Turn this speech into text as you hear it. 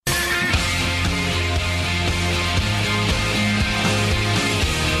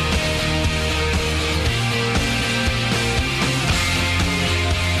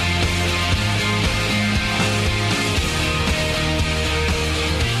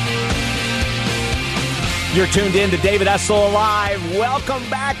You're tuned in to David Essel Live. Welcome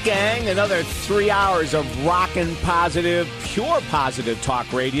back, gang. Another 3 hours of rockin' positive, pure positive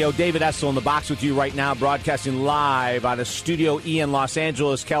talk radio. David Essel in the box with you right now, broadcasting live out of Studio E in Los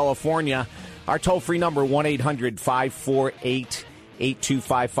Angeles, California. Our toll-free number,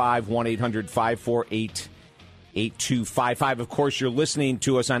 1-800-548-8255, 1-800-548-8255. Of course, you're listening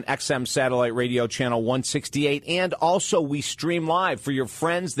to us on XM Satellite Radio Channel 168, and also we stream live for your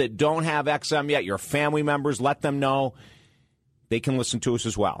friends that don't have XM yet, your family members. Let them know they can listen to us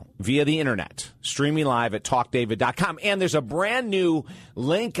as well via the internet, streaming live at TalkDavid.com. And there's a brand new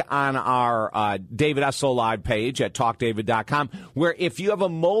link on our David Essel Live page at TalkDavid.com, where if you have a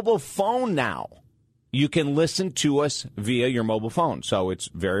mobile phone now, you can listen to us via your mobile phone. So it's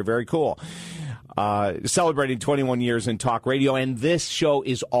very, very cool. Celebrating 21 years in talk radio, and this show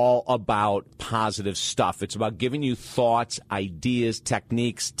is all about positive stuff. It's about giving you thoughts, ideas,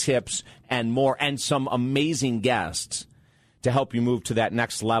 techniques, tips, and more, and some amazing guests to help you move to that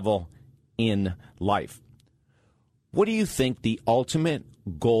next level in life. What do you think the ultimate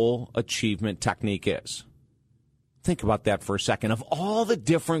goal achievement technique is? Think about that for a second. Of all the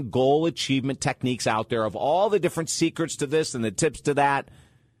different goal achievement techniques out there, of all the different secrets to this and the tips to that,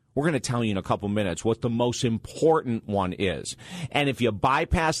 we're going to tell you in a couple minutes what the most important one is. And if you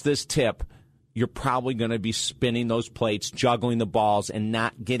bypass this tip, you're probably going to be spinning those plates, juggling the balls, and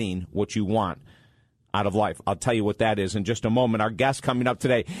not getting what you want out of life. I'll tell you what that is in just a moment. Our guest coming up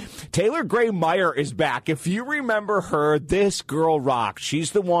today, Taylor Gray Meyer, is back. If you remember her, this girl rocks.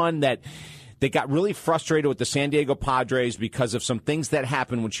 She's the one that they got really frustrated with the San Diego Padres because of some things that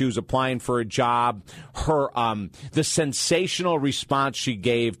happened when she was applying for a job. Her, the sensational response she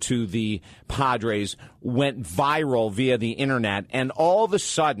gave to the Padres went viral via the internet, and all of a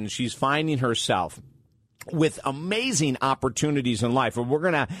sudden she's finding herself with amazing opportunities in life. And we're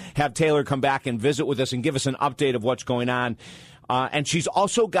going to have Taylor come back and visit with us and give us an update of what's going on. And she's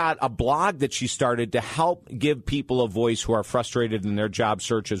also got a blog that she started to help give people a voice who are frustrated in their job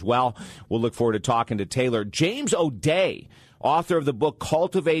search as well. We'll look forward to talking to Taylor. James O'Day, author of the book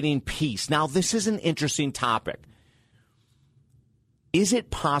Cultivating Peace. Now, this is an interesting topic. Is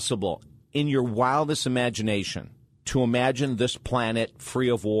it possible in your wildest imagination to imagine this planet free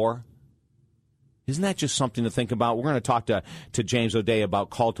of war? Isn't that just something to think about? We're going to talk to James O'Day about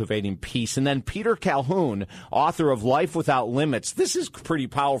cultivating peace. And then Peter Calhoun, author of Life Without Limits. This is pretty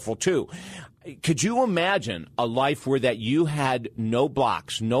powerful, too. Could you imagine a life where that you had no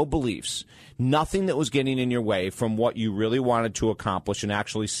blocks, no beliefs, nothing that was getting in your way from what you really wanted to accomplish and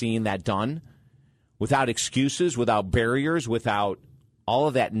actually seeing that done? Without excuses, without barriers, without all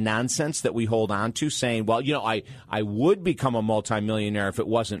of that nonsense that we hold on to, saying, well, you know, I would become a multimillionaire if it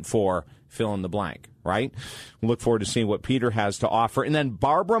wasn't for fill in the blank, right? We'll look forward to seeing what Peter has to offer. And then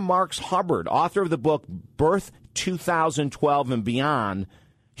Barbara Marx Hubbard, author of the book Birth 2012 and Beyond,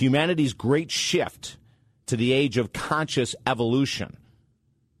 Humanity's Great Shift to the Age of Conscious Evolution.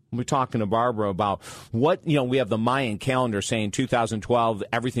 We're talking to Barbara about what, you know, we have the Mayan calendar saying 2012,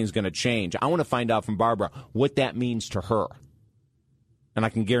 everything's going to change. I want to find out from Barbara what that means to her. And I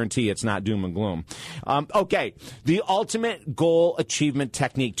can guarantee it's not doom and gloom. Okay, the ultimate goal achievement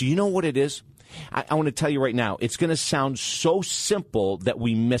technique. Do you know what it is? I want to tell you right now. It's going to sound so simple that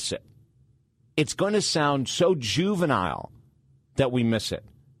we miss it. It's going to sound so juvenile that we miss it.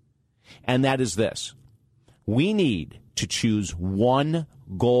 And that is this. We need to choose one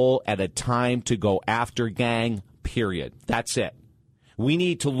goal at a time to go after, gang, period. That's it. We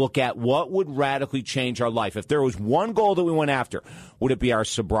need to look at what would radically change our life. If there was one goal that we went after, would it be our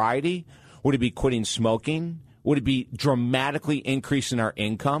sobriety? Would it be quitting smoking? Would it be dramatically increasing our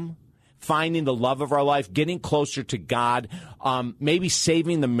income? Finding the love of our life? Getting closer to God? Maybe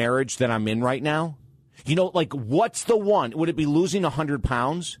saving the marriage that I'm in right now? You know, like, what's the one? Would it be losing 100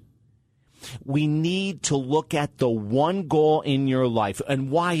 pounds? We need to look at the one goal in your life. And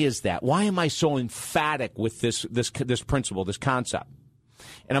why is that? Why am I so emphatic with this principle, this concept?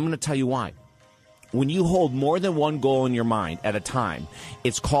 And I'm going to tell you why. When you hold more than one goal in your mind at a time,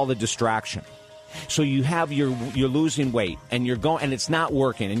 it's called a distraction. So you have you're losing weight and you're going and it's not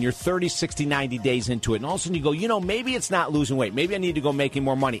working and you're 30, 60, 90 days into it. And all of a sudden you go, you know, maybe it's not losing weight. Maybe I need to go making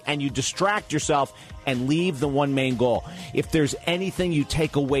more money. And you distract yourself and leave the one main goal. If there's anything you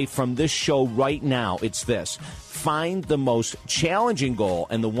take away from this show right now, it's this. Find the most challenging goal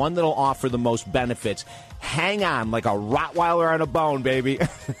and the one that'll offer the most benefits. Hang on like a Rottweiler on a bone, baby.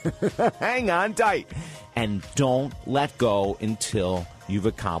 Hang on tight. And don't let go until you've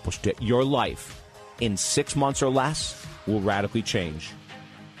accomplished it. Your life in 6 months or less will radically change.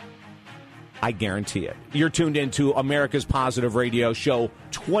 I guarantee it. You're tuned into America's Positive Radio Show,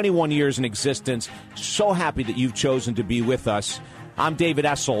 21 years in existence. So happy that you've chosen to be with us. I'm David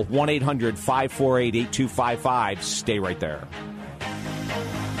Essel, 1-800-548-8255. Stay right there.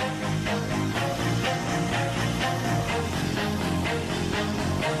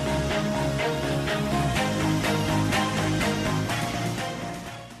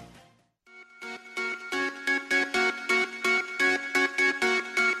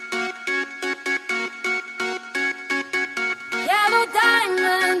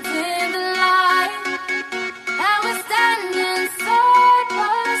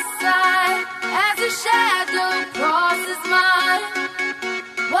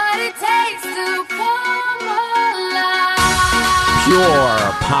 Pure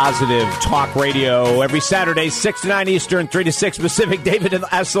Positive Talk Radio every Saturday, 6 to 9 Eastern, 3 to 6 Pacific. David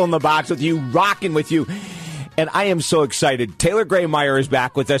Essel in the box with you, rocking with you. And I am so excited. Taylor Graymeyer is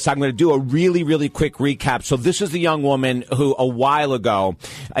back with us. I'm going to do a really, really quick recap. So this is the young woman who a while ago,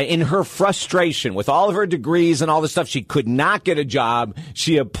 in her frustration with all of her degrees and all this stuff, she could not get a job.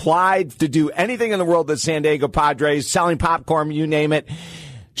 She applied to do anything in the world at San Diego Padres, selling popcorn, you name it.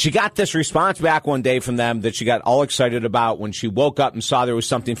 She got this response back one day from them that she got all excited about when she woke up and saw there was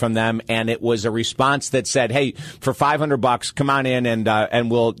something from them, and it was a response that said, "Hey, for $500, come on in and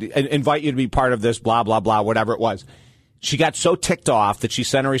we'll invite you to be part of this, blah, blah, blah," whatever it was. She got so ticked off that she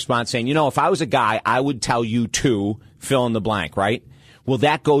sent a response saying, "You know, if I was a guy, I would tell you to fill in the blank," right? Well,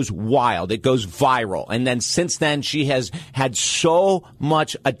 that goes wild. It goes viral. And then since then, she has had so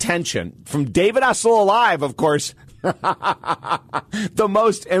much attention from David Essel Alive, of course. The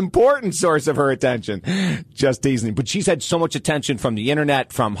most important source of her attention. Just teasing. But she's had so much attention from the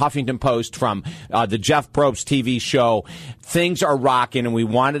internet, from Huffington Post, from the Jeff Probst TV show. Things are rocking, and we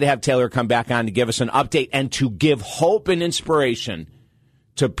wanted to have Taylor come back on to give us an update and to give hope and inspiration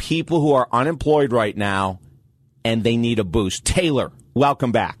to people who are unemployed right now, and they need a boost. Taylor,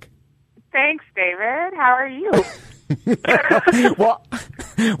 welcome back. Thanks, David. How are you?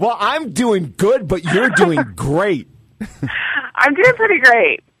 Well, I'm doing good, but you're doing great. I'm doing pretty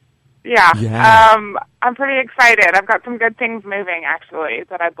great. Yeah. I'm pretty excited. I've got some good things moving, actually,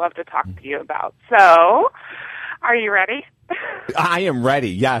 that I'd love to talk to you about. So, are you ready? I am ready.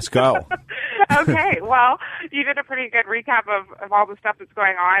 Yes, go. Okay. Well, you did a pretty good recap of all the stuff that's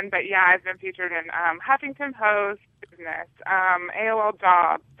going on. But, yeah, I've been featured in Huffington Post, Business, AOL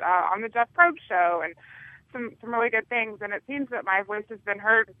Jobs, on the Jeff Probst Show, and some really good things, and it seems that my voice has been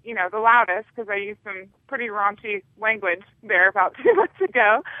heard, you know, the loudest, because I used some pretty raunchy language there about 2 months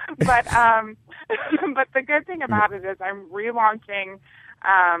ago. But but the good thing about it is I'm relaunching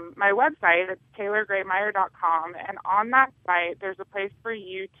my website. It's TaylorGraymeyer.com, and on that site there's a place for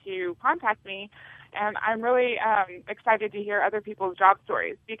you to contact me, and I'm really excited to hear other people's job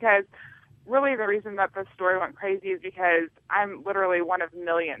stories, because really the reason that the story went crazy is because I'm literally one of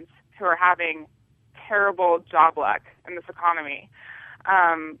millions who are having terrible job luck in this economy.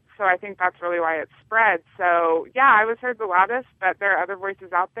 So I think that's really why it's spread. So, yeah, I was heard the loudest, but there are other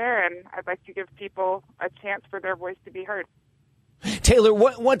voices out there, and I'd like to give people a chance for their voice to be heard. Taylor,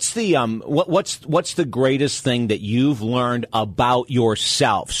 what's the greatest thing that you've learned about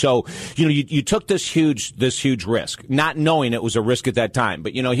yourself? So, you know, you took this huge risk, not knowing it was a risk at that time.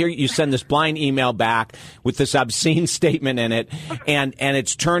 But, you know, here you send this blind email back with this obscene statement in it, and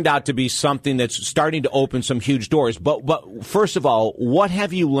it's turned out to be something that's starting to open some huge doors. But first of all, what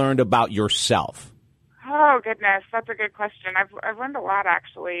have you learned about yourself? Oh, goodness, that's a good question. I've learned a lot,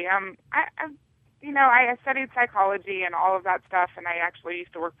 actually. You know, I studied psychology and all of that stuff, and I actually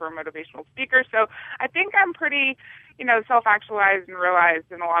used to work for a motivational speaker. So I think I'm pretty, you know, self-actualized and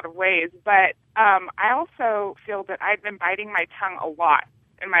realized in a lot of ways. But I also feel that I've been biting my tongue a lot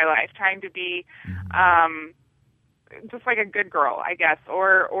in my life, trying to be just like a good girl, I guess,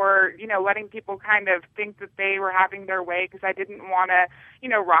 or you know, letting people kind of think that they were having their way because I didn't want to, you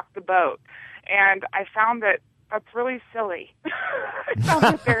know, rock the boat. And I found that that's really silly. I found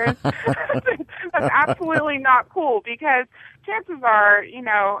that that's absolutely not cool, because chances are, you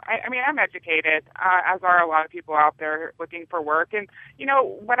know, I mean, I'm educated, as are a lot of people out there looking for work. And, you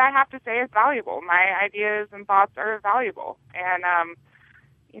know, what I have to say is valuable. My ideas and thoughts are valuable. And,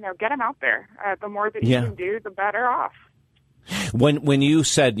 you know, get them out there. The more that you can do, the better off. When you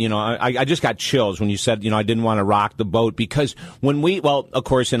said, you know, I just got chills when you said, you know, I didn't want to rock the boat, because well, of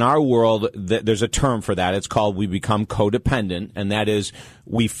course, in our world, there's a term for that. It's called we become codependent, and that is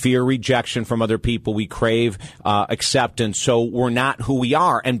we fear rejection from other people. We crave acceptance, so we're not who we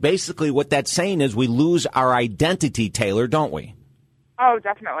are. And basically what that's saying is we lose our identity, Taylor, don't we? Oh,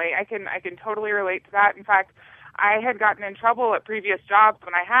 definitely. I can totally relate to that. In fact, I had gotten in trouble at previous jobs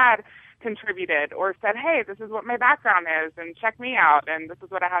when I had contributed or said, hey, this is what my background is and check me out and this is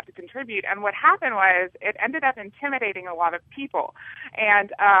what I have to contribute. And what happened was it ended up intimidating a lot of people.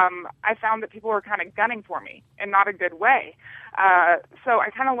 And I found that people were kind of gunning for me in not a good way. So I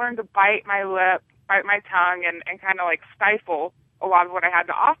kind of learned to bite my lip, bite my tongue, and kind of like stifle a lot of what I had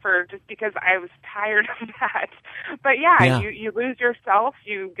to offer just because I was tired of that. But yeah. You lose yourself,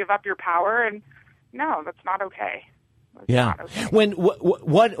 you give up your power, and no, that's not okay. Not okay. When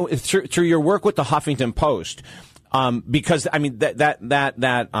what through your work with the Huffington Post, because I mean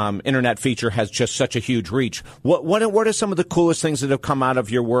that internet feature has just such a huge reach. What are some of the coolest things that have come out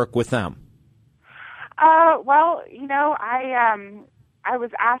of your work with them? Well, I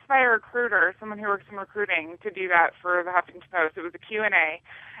was asked by a recruiter, someone who works in recruiting, to do that for the Huffington Post. It was a Q&A,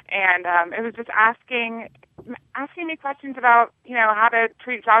 and it was just asking me questions about, how to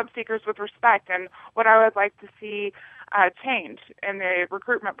treat job seekers with respect and what I would like to see change in the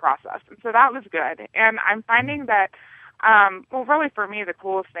recruitment process. And so that was good. And I'm finding that, really for me, the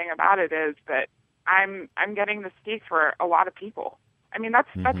coolest thing about it is that I'm getting to speak for a lot of people. I mean, that's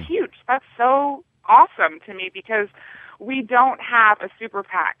huge. That's so awesome to me because we don't have a super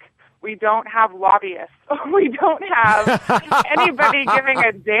PAC. We don't have lobbyists. We don't have anybody giving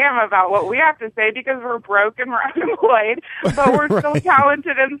a damn about what we have to say because we're broke and we're unemployed, but we're still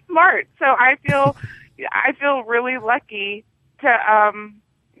talented and smart. So I feel really lucky to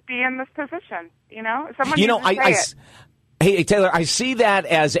be in this position. Someone needs to say it. Hey, Taylor, I see that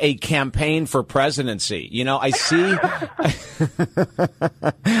as a campaign for presidency. I see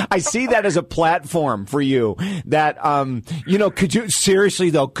I see that as a platform for you that,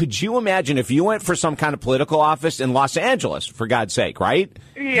 could you imagine if you went for some kind of political office in Los Angeles, for God's sake, right?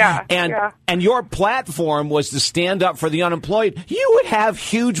 Yeah. And your platform was to stand up for the unemployed, you would have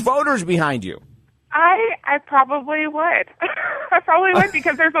huge voters behind you. I probably would. I probably would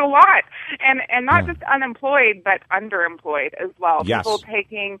because there's a lot. And not just unemployed, but underemployed as well. Yes. People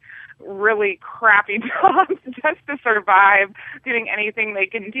taking really crappy jobs just to survive, doing anything they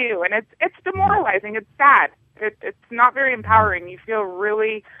can do. And it's demoralizing. It's sad. It's not very empowering. You feel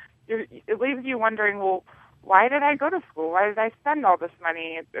it leaves you wondering, well, why did I go to school? Why did I spend all this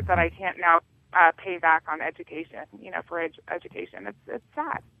money that I can't now pay back on education, for education? It's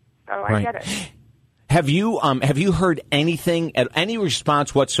sad. So I get it. Have you heard anything, any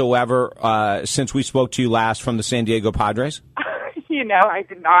response whatsoever since we spoke to you last from the San Diego Padres? I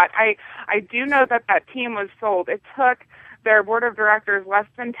did not. I do know that team was sold. It took their board of directors less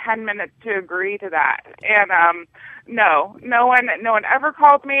than 10 minutes to agree to that. And no one ever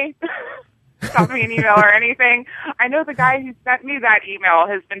called me, sent me an email or anything. I know the guy who sent me that email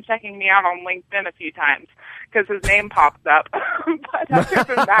has been checking me out on LinkedIn a few times because his name pops up. But other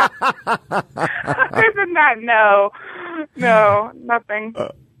than that, no, nothing.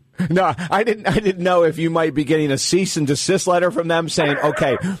 No, I didn't know if you might be getting a cease and desist letter from them saying,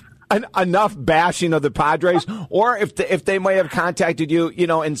 okay, enough bashing of the Padres, or if they might have contacted you,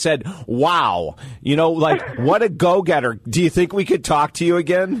 and said, wow, what a go-getter. Do you think we could talk to you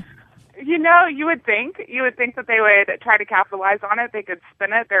again? You would think that they would try to capitalize on it. They could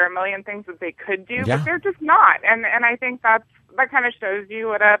spin it. There are a million things that they could do, but they're just not. And I think that kind of shows you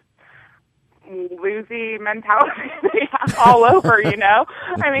what a losey mentality they have all over,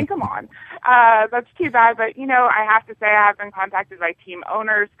 I mean, come on. That's too bad. But, I have to say I have been contacted by team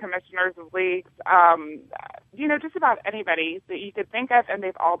owners, commissioners of leagues, just about anybody that you could think of, and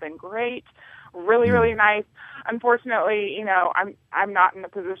they've all been great. Really, really nice. Unfortunately, I'm not in a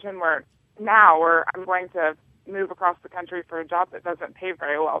position where I'm going to move across the country for a job that doesn't pay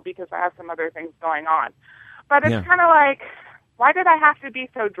very well because I have some other things going on. But it's kind of like, why did I have to be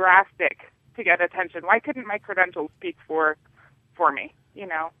so drastic to get attention? Why couldn't my credentials speak for me?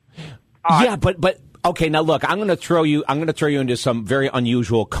 Yeah, but okay. Now look, I'm going to throw you into some very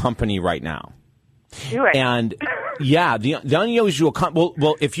unusual company right now. Do it. And yeah, the unusual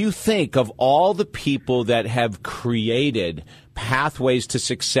well, if you think of all the people that have created pathways to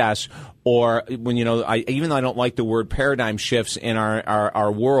success, or when, even though I don't like the word paradigm shifts in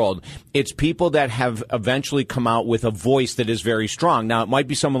our world, it's people that have eventually come out with a voice that is very strong. Now, it might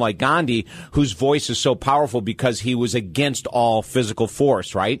be someone like Gandhi, whose voice is so powerful because he was against all physical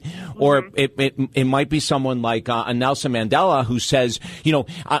force, right? Mm-hmm. Or it might be someone like Nelson Mandela, who says,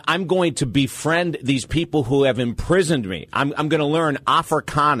 I'm going to befriend these people who have imprisoned me. I'm going to learn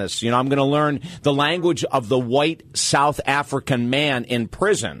Afrikaans. I'm going to learn the language of the white South African man in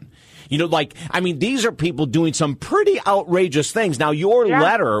prison. These are people doing some pretty outrageous things. Now, your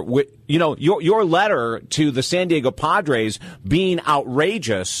letter, your letter to the San Diego Padres being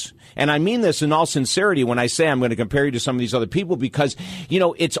outrageous And I mean this in all sincerity when I say I'm going to compare you to some of these other people because, you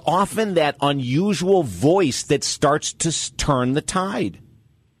know, it's often that unusual voice that starts to turn the tide.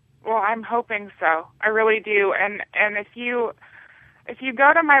 Well, I'm hoping so. I really do. And if you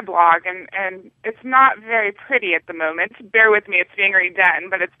go to my blog, and it's not very pretty at the moment, bear with me, it's being redone,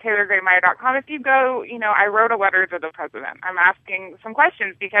 but it's TaylorGrayMeyer.com. If you go, you know, I wrote a letter to the president. I'm asking some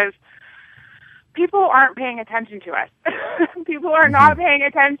questions because people aren't paying attention to us. People are not paying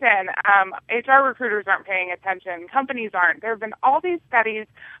attention. HR recruiters aren't paying attention. Companies aren't. There have been all these studies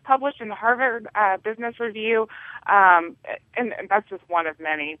published in the Harvard Business Review, and that's just one of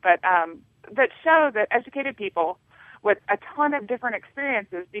many, but that show that educated people with a ton of different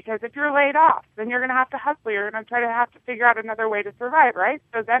experiences, because if you're laid off, then you're going to have to hustle. You're going to try to have to figure out another way to survive, right?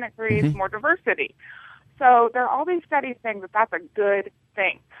 So then it creates more diversity. So there are all these studies saying that that's a good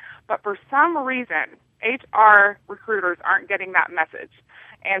thing. But for some reason, HR recruiters aren't getting that message,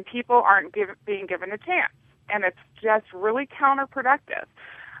 and people aren't being given a chance, and it's just really counterproductive.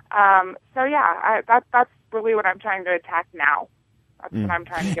 So yeah, that's really what I'm trying to attack now. That's what I'm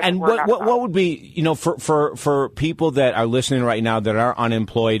trying to get. And what would be, you know, for people that are listening right now that are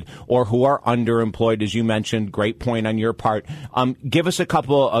unemployed or who are underemployed, as you mentioned, great point on your part. Give us a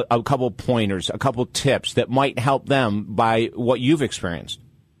couple pointers, a couple tips that might help them by what you've experienced.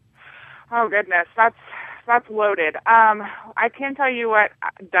 Oh goodness, that's loaded. I can tell you what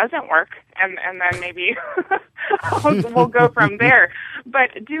doesn't work, and then maybe we'll go from there.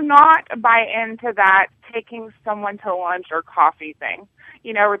 But do not buy into that taking someone to lunch or coffee thing.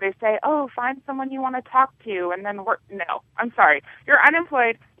 You know, where they say, "Oh, find someone you want to talk to," and then work. No, I'm sorry. You're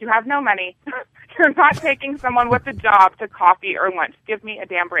unemployed. You have no money. You're not taking someone with a job to coffee or lunch. Give me a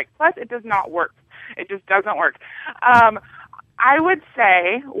damn break. Plus, it does not work. It just doesn't work. I would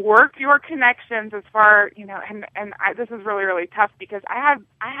say work your connections as far, you know, and this is really, really tough because I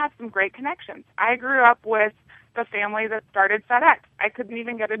have some great connections. I grew up with the family that started FedEx. I couldn't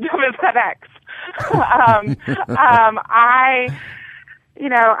even get a job at FedEx. I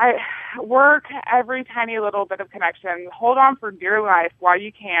work every tiny little bit of connection. Hold on for dear life while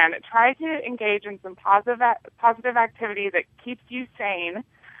you can. Try to engage in some positive activity that keeps you sane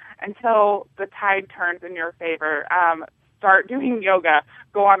until the tide turns in your favor. Start doing yoga,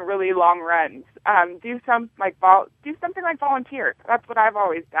 go on really long runs, do something like volunteer. That's what I've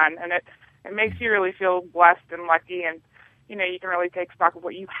always done, and it makes you really feel blessed and lucky, and you know you can really take stock of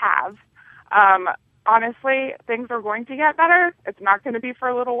what you have. Honestly, things are going to get better. It's not going to be for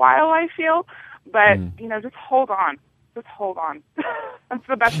a little while, I feel, but you know, just hold on. Just hold on. That's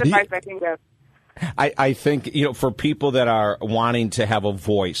the best advice I can give. I think, you know, for people that are wanting to have a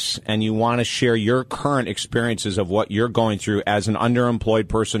voice and you want to share your current experiences of what you're going through as an underemployed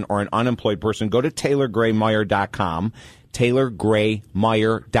person or an unemployed person, go to TaylorGrayMeyer.com.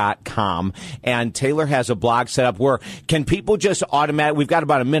 TaylorGrayMeyer.com. And Taylor has a blog set up where can people just we've got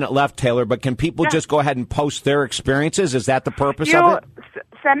about a minute left, Taylor, but can people just go ahead and post their experiences? Is that the purpose of it?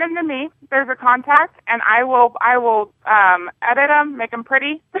 Send them to me. There's a contact, and I will edit them, make them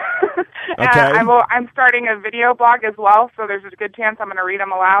pretty. Okay. I'm starting a video blog as well, so there's a good chance I'm going to read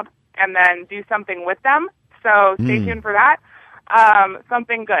them aloud and then do something with them. So stay tuned for that.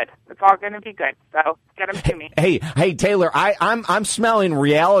 Something good. It's all going to be good. So get them to me. Hey, Taylor, I'm smelling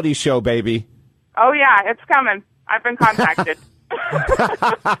reality show, baby. Oh yeah, it's coming. I've been contacted.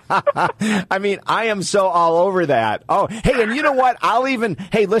 I mean, I am so all over that. Oh, hey, and you know what? I'll even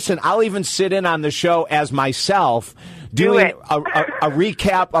sit in on the show as myself doing a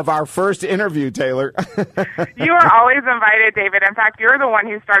recap of our first interview, Taylor. You are always invited, David. In fact, you're the one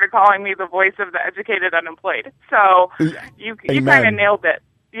who started calling me the voice of the educated unemployed. So you kind of nailed it.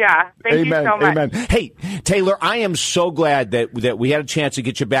 Yeah. Thank you so much. Amen. Hey, Taylor, I am so glad that we had a chance to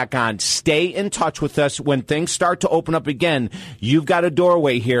get you back on. Stay in touch with us when things start to open up again. You've got a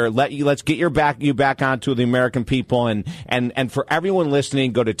doorway here. Let's get you back onto the American people. And for everyone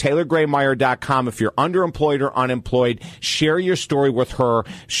listening, go to TaylorGrayMeyer.com. If you're underemployed or unemployed, share your story with her.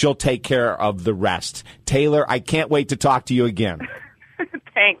 She'll take care of the rest. Taylor, I can't wait to talk to you again.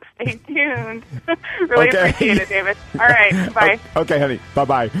 Thanks. Stay tuned. Really appreciate it, David. All right. Bye. Okay, honey.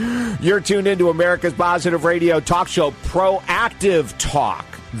 Bye-bye. You're tuned into America's Positive Radio talk show, Proactive Talk.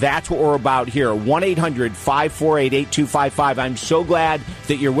 That's what we're about here. 1-800-548-8255. I'm so glad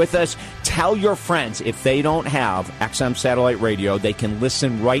that you're with us. Tell your friends if they don't have XM Satellite Radio, they can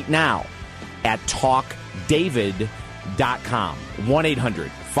listen right now at TalkDavid.com.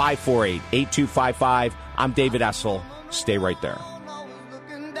 1-800-548-8255. I'm David Essel. Stay right there.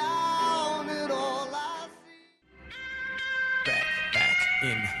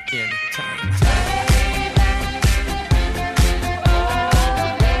 In time.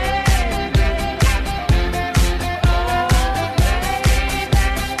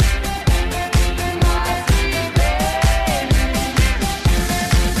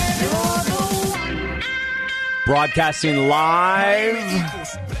 Broadcasting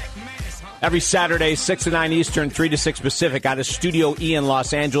live every Saturday, 6 to 9 Eastern, 3 to 6 Pacific, out of Studio E in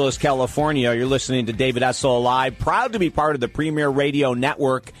Los Angeles, California. You're listening to David Essel Live. Proud to be part of the Premier Radio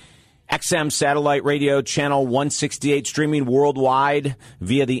Network, XM Satellite Radio, Channel 168, streaming worldwide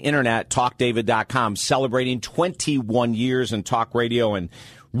via the internet, TalkDavid.com, celebrating 21 years in talk radio, and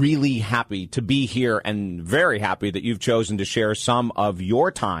really happy to be here and very happy that you've chosen to share some of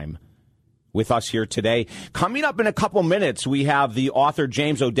your time with us here today. Coming up in a couple minutes, we have the author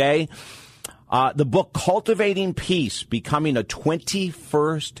James O'Day, the book Cultivating Peace, Becoming a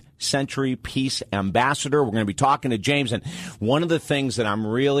 21st Century Peace Ambassador. We're going to be talking to James, and one of the things that I'm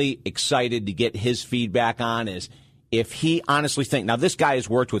really excited to get his feedback on is if he honestly thinks, now this guy has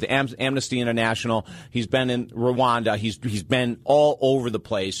worked with Amnesty International, he's been in Rwanda, he's been all over the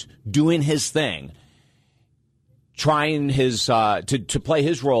place doing his thing, trying his to play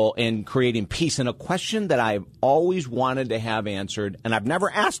his role in creating peace. And a question that I've always wanted to have answered, and I've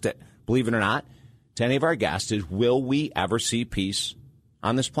never asked it, believe it or not, to any of our guests, is will we ever see peace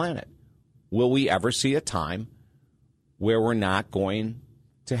on this planet? Will we ever see a time where we're not going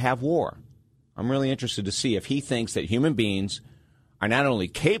to have war? I'm really interested to see if he thinks that human beings are not only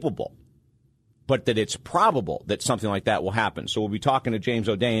capable, but that it's probable that something like that will happen. So we'll be talking to James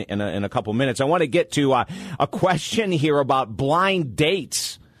O'Day in a couple minutes. I want to get to a question here about blind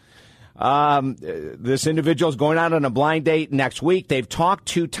dates. This individual is going out on a blind date next week. They've talked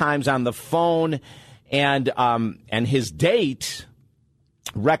 2 times on the phone, and his date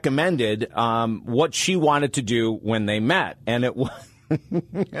recommended what she wanted to do when they met, and it was.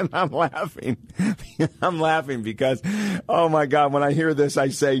 And I'm laughing. I'm laughing because, oh, my God, when I hear this, I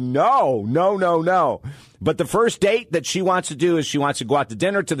say, no. But the first date that she wants to do is she wants to go out to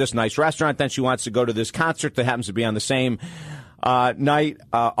dinner to this nice restaurant. Then she wants to go to this concert that happens to be on the same night,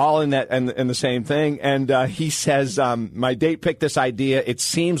 all in the same thing. And he says, my date picked this idea. It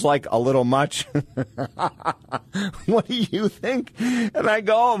seems like a little much. What do you think? And I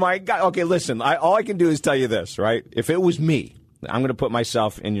go, oh, my God. Okay, listen, all I can do is tell you this, right? If it was me, I'm going to put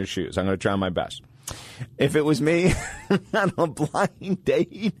myself in your shoes. I'm going to try my best. If it was me on a blind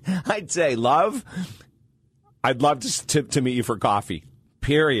date, I'd say, love, I'd love to meet you for coffee,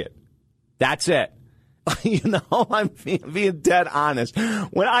 period. That's it. I'm being dead honest.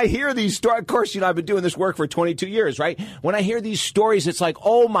 When I hear these stories, of course, I've been doing this work for 22 years, right? When I hear these stories, it's like,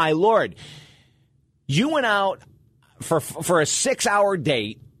 oh, my Lord, you went out for a 6-hour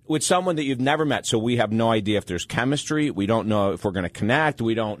date with someone that you've never met. So we have no idea if there's chemistry. We don't know if we're going to connect.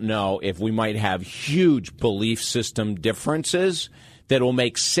 We don't know if we might have huge belief system differences that will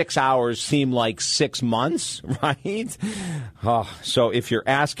make 6 hours seem like 6 months, right? Oh, so if you're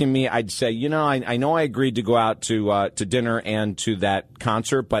asking me, I'd say, I know I agreed to go out to dinner and to that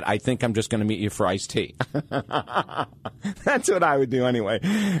concert, but I think I'm just going to meet you for iced tea. That's what I would do anyway.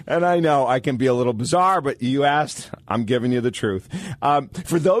 And I know I can be a little bizarre, but you asked, I'm giving you the truth.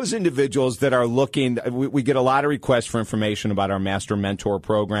 For those individuals that are looking, we get a lot of requests for information about our Master Mentor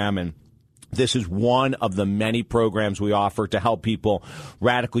program, and this is one of the many programs we offer to help people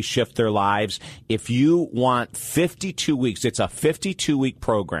radically shift their lives. If you want 52 weeks, it's a 52-week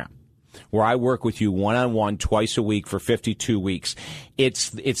program where I work with you one-on-one twice a week for 52 weeks. It's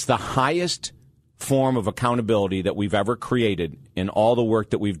the highest form of accountability that we've ever created in all the work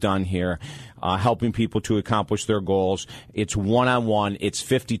that we've done here, helping people to accomplish their goals. It's one-on-one. It's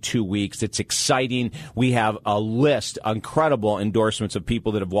 52 weeks. It's exciting. We have a list, incredible endorsements of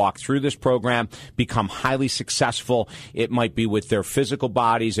people that have walked through this program, become highly successful. It might be with their physical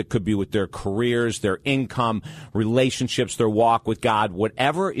bodies. It could be with their careers, their income, relationships, their walk with God.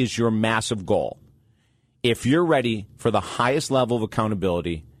 Whatever is your massive goal, if you're ready for the highest level of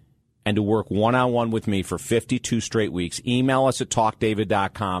accountability and to work one-on-one with me for 52 straight weeks, email us at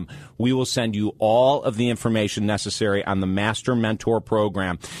TalkDavid.com. We will send you all of the information necessary on the Master Mentor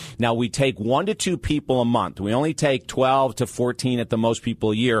program. Now, we take 1 to 2 people a month. We only take 12 to 14 at the most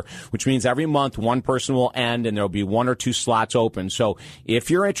people a year, which means every month one person will end and there will be 1 or 2 slots open. So if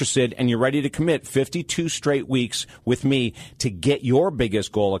you're interested and you're ready to commit 52 straight weeks with me to get your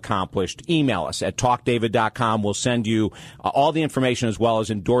biggest goal accomplished, email us at TalkDavid.com. We'll send you all the information as well as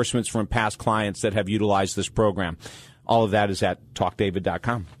endorsements from past clients that have utilized this program. All of that is at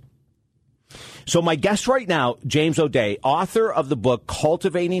TalkDavid.com. So my guest right now, James O'Day, author of the book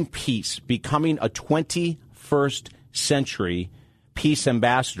Cultivating Peace, Becoming a 21st Century Peace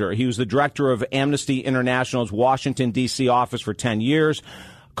Ambassador. He was the director of Amnesty International's Washington, D.C. office for 10 years,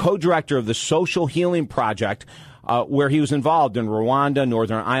 co-director of the Social Healing Project, where he was involved in Rwanda,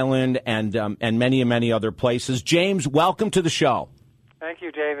 Northern Ireland, and many other places. James, welcome to the show. Thank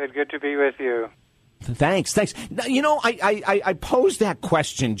you, David. Good to be with you. Thanks. Now, I posed that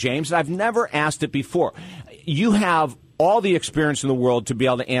question, James, and I've never asked it before. You have all the experience in the world to be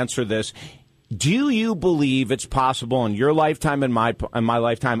able to answer this. Do you believe it's possible in your lifetime and my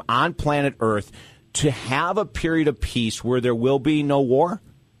lifetime on planet Earth to have a period of peace where there will be no war?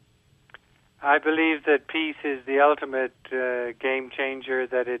 I believe that peace is the ultimate game changer,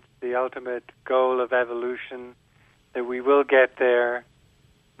 that it's the ultimate goal of evolution, that we will get there.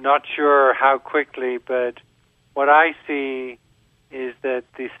 Not sure how quickly, but what I see is that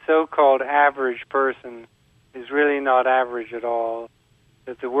the so-called average person is really not average at all,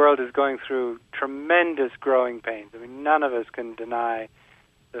 that the world is going through tremendous growing pains. I mean, none of us can deny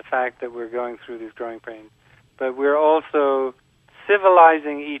the fact that we're going through these growing pains. But we're also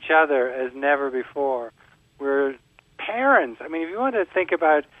civilizing each other as never before. We're parents. I mean, if you want to think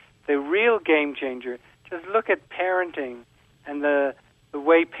about the real game changer, just look at parenting and the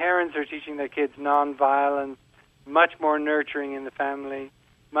way parents are teaching their kids nonviolence, much more nurturing in the family,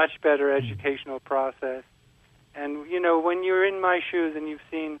 much better educational process. And, when you're in my shoes and you've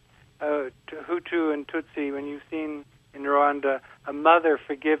seen Hutu and Tutsi, when you've seen in Rwanda a mother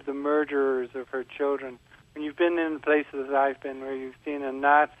forgive the murderers of her children, when you've been in places I've been where you've seen a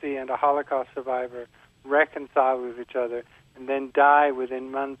Nazi and a Holocaust survivor reconcile with each other and then die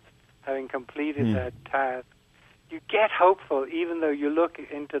within months having completed that task, you get hopeful even though you look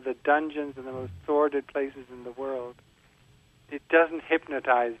into the dungeons and the most sordid places in the world. It doesn't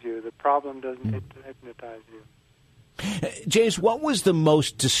hypnotize you. The problem doesn't hypnotize you. James, what was the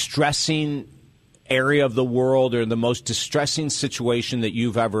most distressing area of the world or the most distressing situation that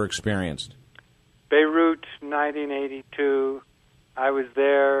you've ever experienced? Beirut, 1982. I was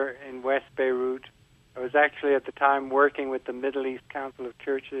there in West Beirut. I was actually at the time working with the Middle East Council of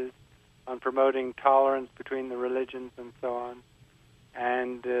Churches on promoting tolerance between the religions and so on.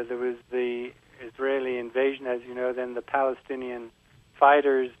 And there was the Israeli invasion, as you know. Then the Palestinian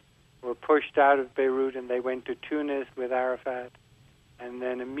fighters were pushed out of Beirut and they went to Tunis with Arafat. And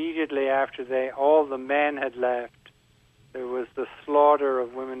then immediately after all the men had left, there was the slaughter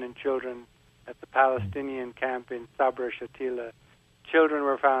of women and children at the Palestinian camp in Sabra Shatila. Children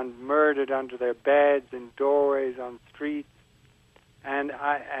were found murdered under their beds, in doorways, on streets. And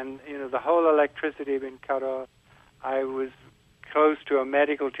the whole electricity had been cut off. I was close to a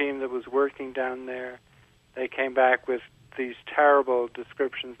medical team that was working down there. They came back with these terrible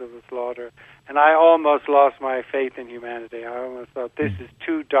descriptions of the slaughter. And I almost lost my faith in humanity. I almost thought, this is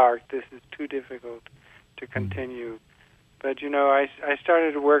too dark, this is too difficult to continue. But, I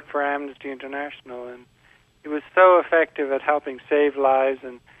started to work for Amnesty International, and it was so effective at helping save lives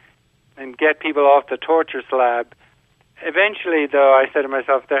and get people off the torture slab. Eventually, though, I said to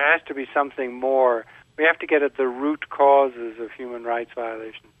myself, there has to be something more. We have to get at the root causes of human rights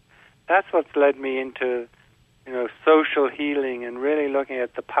violations. That's what's led me into, social healing and really looking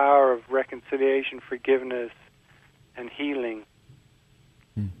at the power of reconciliation, forgiveness, and healing.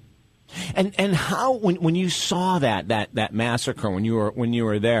 And how, when you saw that massacre, when you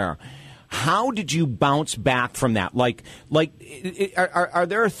were there, how did you bounce back from that? Are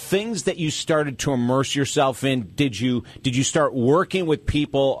there things that you started to immerse yourself in? Did you start working with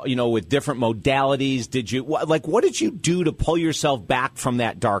people, with different modalities? What did you do to pull yourself back from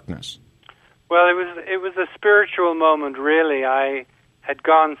that darkness? Well, it was a spiritual moment, really. I had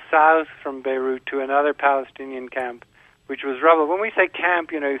gone south from Beirut to another Palestinian camp, which was rubble. When we say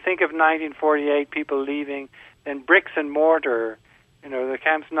camp, you think of 1948, people leaving, then bricks and mortar. The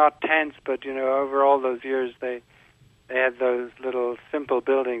camp's not tents, but, over all those years, they had those little simple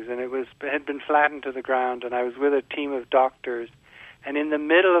buildings, and it had been flattened to the ground, and I was with a team of doctors. And in the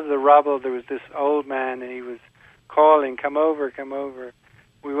middle of the rubble, there was this old man, and he was calling, come over, come over.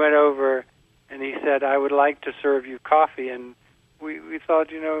 We went over, and he said, I would like to serve you coffee. And we thought,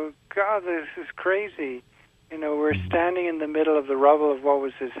 God, this is crazy. We're standing in the middle of the rubble of what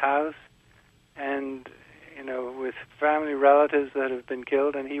was his house, and with family relatives that have been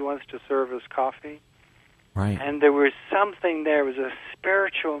killed, and he wants to serve us coffee. Right. And there was something there. It was a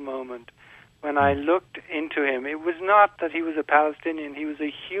spiritual moment when I looked into him. It was not that he was a Palestinian. He was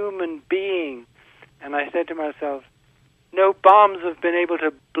a human being. And I said to myself, no bombs have been able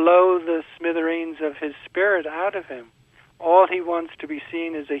to blow the smithereens of his spirit out of him. All he wants to be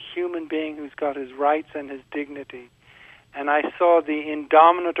seen is a human being who's got his rights and his dignity. And I saw the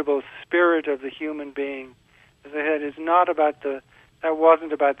indomitable spirit of the human being. As I said, that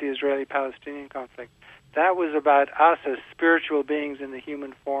wasn't about the Israeli-Palestinian conflict. That was about us as spiritual beings in the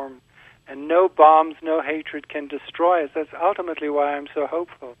human form. And no bombs, no hatred can destroy us. That's ultimately why I'm so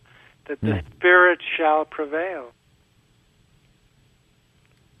hopeful, that the spirit shall prevail.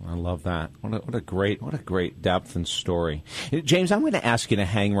 I love that. What a great depth and story. James, I'm going to ask you to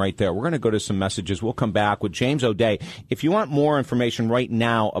hang right there. We're going to go to some messages. We'll come back with James O'Day. If you want more information right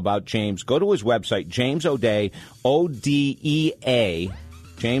now about James, go to his website, James O'Day, O-D-E-A,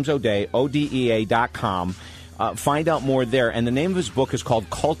 James O'Day, ODEA.com. Find out more there. And the name of his book is called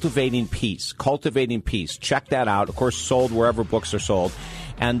Cultivating Peace. Cultivating Peace. Check that out. Of course, sold wherever books are sold.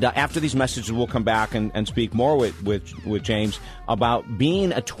 And after these messages, we'll come back and speak more with James about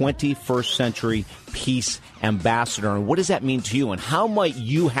being a 21st century peace ambassador. And what does that mean to you? And how might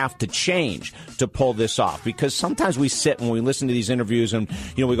you have to change to pull this off? Because sometimes we sit and we listen to these interviews and,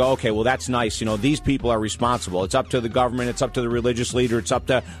 we go, okay, well, that's nice. These people are responsible. It's up to the government. It's up to the religious leader. It's up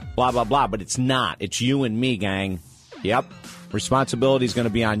to blah, blah, blah. But it's not. It's you and me, gang. Yep. Responsibility is going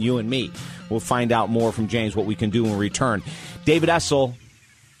to be on you and me. We'll find out more from James what we can do in return. David Essel.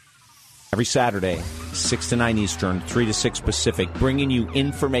 Every Saturday, 6 to 9 Eastern, 3 to 6 Pacific, bringing you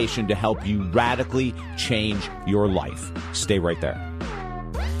information to help you radically change your life. Stay right there.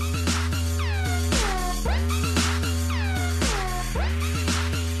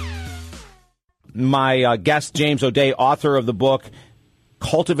 My guest, James O'Day, author of the book,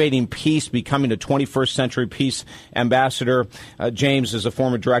 Cultivating Peace, Becoming a 21st Century Peace Ambassador. James is a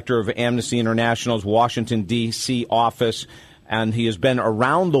former director of Amnesty International's Washington, D.C. office. And he has been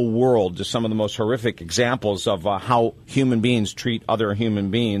around the world to some of the most horrific examples of how human beings treat other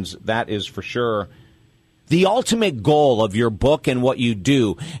human beings. That is for sure the ultimate goal of your book and what you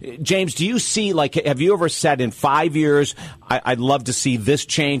do. James, do you see, have you ever said in 5 years, I'd love to see this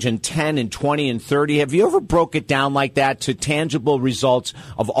change in 10 and 20 and 30? Have you ever broke it down like that to tangible results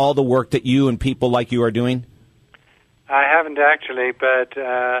of all the work that you and people like you are doing? I haven't actually, but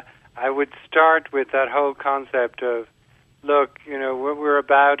I would start with that whole concept of, look, what we're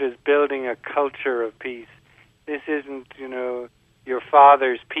about is building a culture of peace. This isn't, your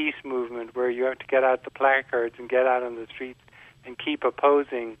father's peace movement where you have to get out the placards and get out on the streets and keep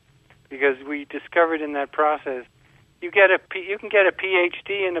opposing. Because we discovered in that process, you can get a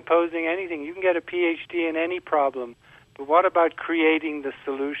PhD in opposing anything. You can get a PhD in any problem. But what about creating the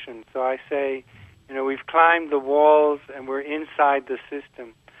solution? So I say, we've climbed the walls and we're inside the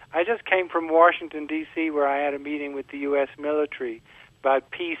system. I just came from Washington, D.C., where I had a meeting with the U.S. military about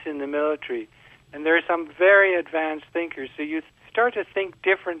peace in the military. And there are some very advanced thinkers. So you start to think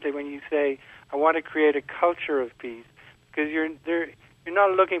differently when you say, I want to create a culture of peace. Because you're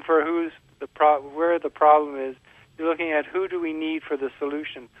not looking for where the problem is. You're looking at who do we need for the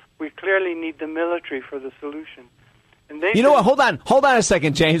solution. We clearly need the military for the solution. And what? Hold on a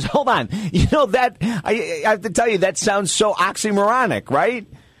second, James. Hold on. That I have to tell you, that sounds so oxymoronic, right?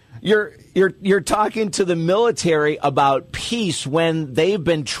 You're talking to the military about peace when they've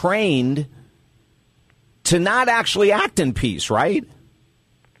been trained to not actually act in peace, right?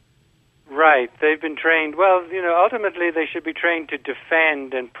 Right. They've been trained. Well, ultimately they should be trained to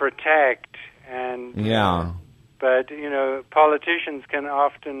defend and protect. And yeah. But politicians can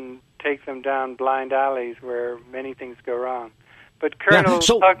often take them down blind alleys where many things go wrong. But Colonel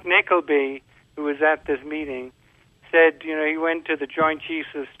Buck Nickleby, who was at this meeting, said, he went to the Joint Chiefs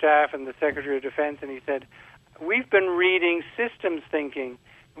of Staff and the Secretary of Defense, and he said, we've been reading systems thinking,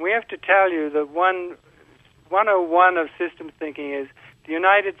 and we have to tell you that 101 of systems thinking is the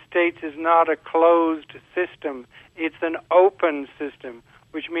United States is not a closed system. It's an open system,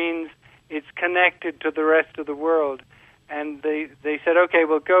 which means it's connected to the rest of the world. And they said, okay,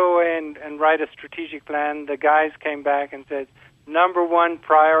 we'll go in and write a strategic plan. The guys came back and said, number one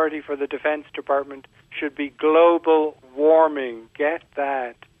priority for the Defense Department should be global warming. Get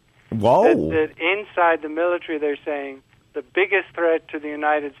that. Whoa. That inside the military, they're saying the biggest threat to the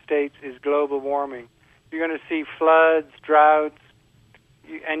United States is global warming. You're going to see floods, droughts,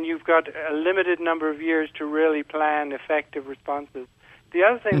 and you've got a limited number of years to really plan effective responses. The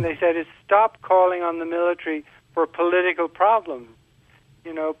other thing they said is stop calling on the military for political problems.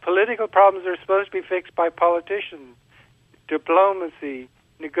 Political problems are supposed to be fixed by politicians. Diplomacy,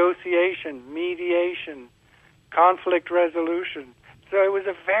 negotiation, mediation, conflict resolution. So it was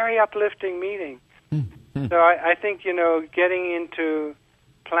a very uplifting meeting. So I think, getting into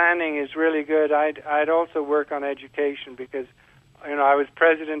planning is really good. I'd also work on education because, I was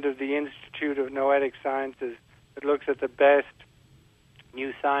president of the Institute of Noetic Sciences that looks at the best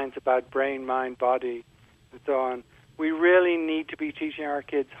new science about brain, mind, body, and so on. We really need to be teaching our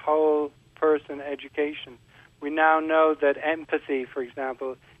kids whole person education. We now know that empathy, for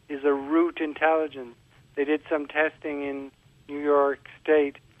example, is a root intelligence. They did some testing in New York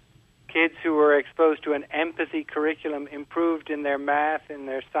State. Kids who were exposed to an empathy curriculum improved in their math, in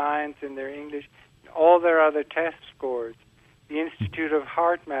their science, in their English, all their other test scores. The Institute of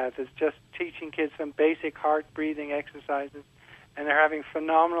Heart Math is just teaching kids some basic heart breathing exercises, and they're having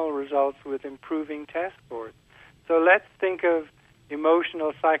phenomenal results with improving test scores. So let's think of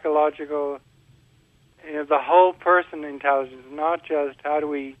emotional, psychological, the whole person intelligence, not just how do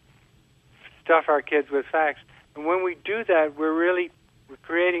we stuff our kids with facts. And when we do that, we're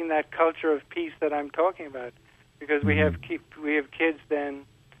creating that culture of peace that I'm talking about, because we have kids then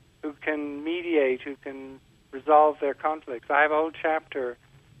who can mediate, who can resolve their conflicts. I have a whole chapter,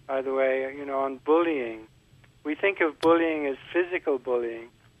 by the way, on bullying. We think of bullying as physical bullying.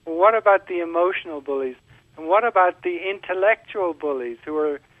 Well, what about the emotional bullies? And what about the intellectual bullies who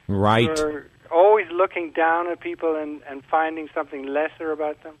are always looking down at people and finding something lesser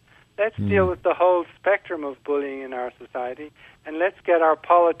about them? Let's deal with the whole spectrum of bullying in our society, and let's get our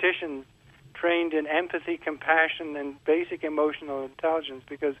politicians trained in empathy, compassion, and basic emotional intelligence,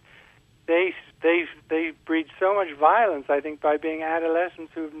 because they breed so much violence, I think, by being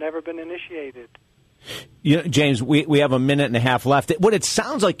adolescents who've never been initiated. James, we have a minute and a half left. What it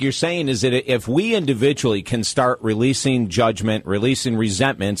sounds like you're saying is that if we individually can start releasing judgment, releasing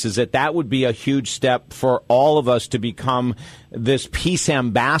resentments, is that would be a huge step for all of us to become this peace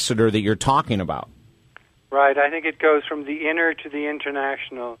ambassador that you're talking about. Right. I think it goes from the inner to the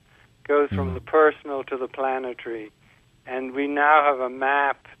international, goes from the personal to the planetary. And we now have a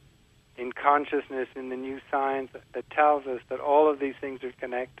map in consciousness in the new science that tells us that all of these things are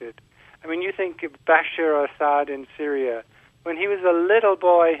connected. I mean, you think of Bashar Assad in Syria. When he was a little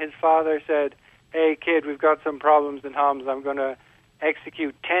boy, his father said, "Hey, kid, we've got some problems in Homs. I'm going to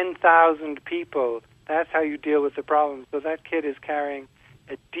execute 10,000 people. That's how you deal with the problem." So that kid is carrying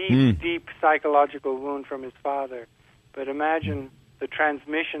a deep psychological wound from his father. But imagine the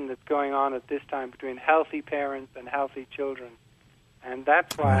transmission that's going on at this time between healthy parents and healthy children. And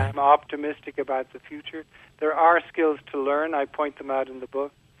that's why I'm optimistic about the future. There are skills to learn. I point them out in the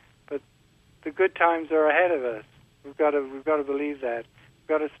book. But the good times are ahead of us. We've got to believe that. We've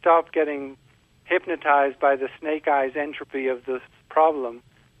got to stop getting hypnotized by the snake eyes entropy of this problem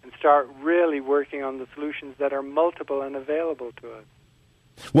and start really working on the solutions that are multiple and available to us.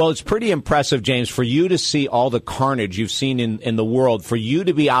 Well, it's pretty impressive, James, for you to see all the carnage you've seen in the world, for you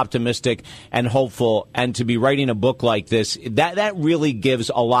to be optimistic and hopeful, and to be writing a book like this. That really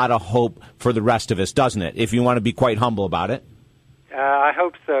gives a lot of hope for the rest of us, doesn't it, if you want to be quite humble about it? I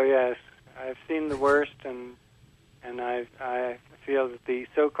hope so, yes. I've seen the worst, and I feel that the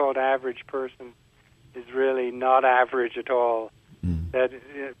so-called average person is really not average at all. That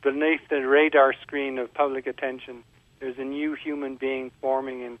beneath the radar screen of public attention, there's a new human being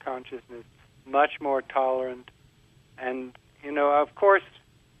forming in consciousness, much more tolerant. And, of course,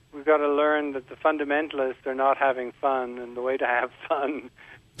 we've got to learn that the fundamentalists are not having fun, and the way to have fun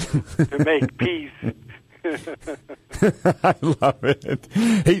is to make peace. I love it.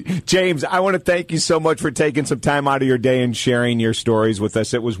 Hey, James, I want to thank you so much for taking some time out of your day and sharing your stories with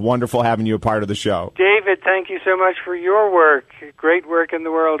us. It was wonderful having you a part of the show. David, thank you so much for your work. Great work in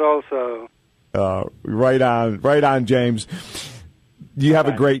the world also. Right on, James. You have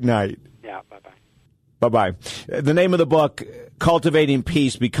a great night. Yeah, bye-bye. Bye-bye. The name of the book, Cultivating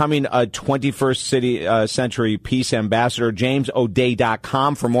Peace, Becoming a 21st Century Peace Ambassador,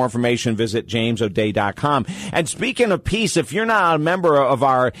 JamesO'Day.com. For more information, visit JamesO'Day.com. And speaking of peace, if you're not a member of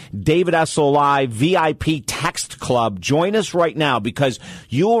our David Essel Live VIP Text Club, join us right now, because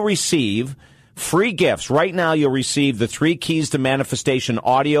you will receive free gifts. Right now, you'll receive the 3 Keys to Manifestation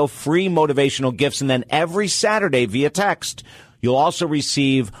audio, free motivational gifts, and then every Saturday via text, you'll also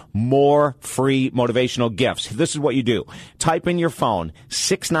receive more free motivational gifts. This is what you do. Type in your phone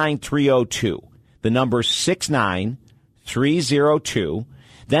 69302, the number 69302,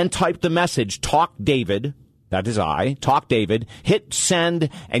 then type the message, Talk David. That is Talk David. Hit send,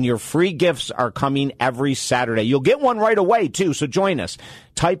 and your free gifts are coming every Saturday. You'll get one right away, too, so join us.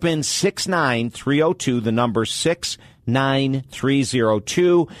 Type in 69302, the number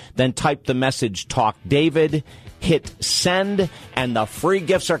 69302, then type the message, Talk David. Hit send, and the free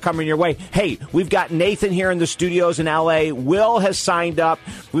gifts are coming your way. Hey, we've got Nathan here in the studios in L.A. Will has signed up.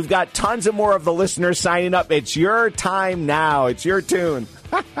 We've got tons of more of the listeners signing up. It's your time now. It's your tune.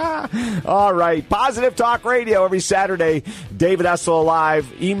 All right. Positive Talk Radio every Saturday. David Essel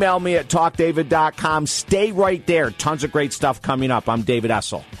Live. Email me at talkdavid.com. Stay right there. Tons of great stuff coming up. I'm David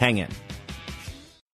Essel. Hang in.